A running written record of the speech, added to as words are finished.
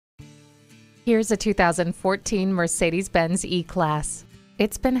Here's a 2014 Mercedes-Benz E-Class.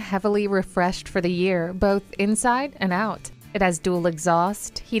 It's been heavily refreshed for the year, both inside and out. It has dual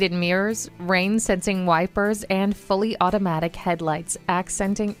exhaust, heated mirrors, rain-sensing wipers, and fully automatic headlights,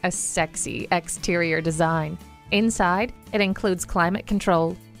 accenting a sexy exterior design. Inside, it includes climate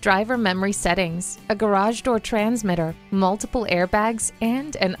control, driver memory settings, a garage door transmitter, multiple airbags,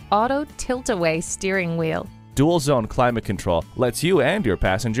 and an auto tilt-away steering wheel. Dual zone climate control lets you and your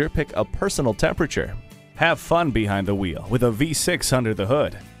passenger pick a personal temperature. Have fun behind the wheel with a V6 under the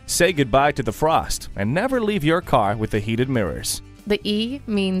hood. Say goodbye to the frost and never leave your car with the heated mirrors. The E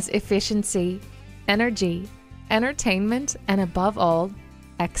means efficiency, energy, entertainment, and above all,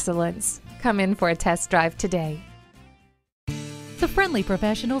 excellence. Come in for a test drive today. The friendly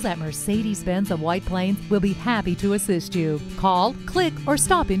professionals at Mercedes-Benz of White Plains will be happy to assist you. Call, click, or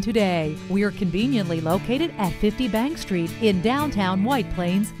stop in today. We are conveniently located at 50 Bank Street in downtown White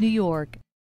Plains, New York.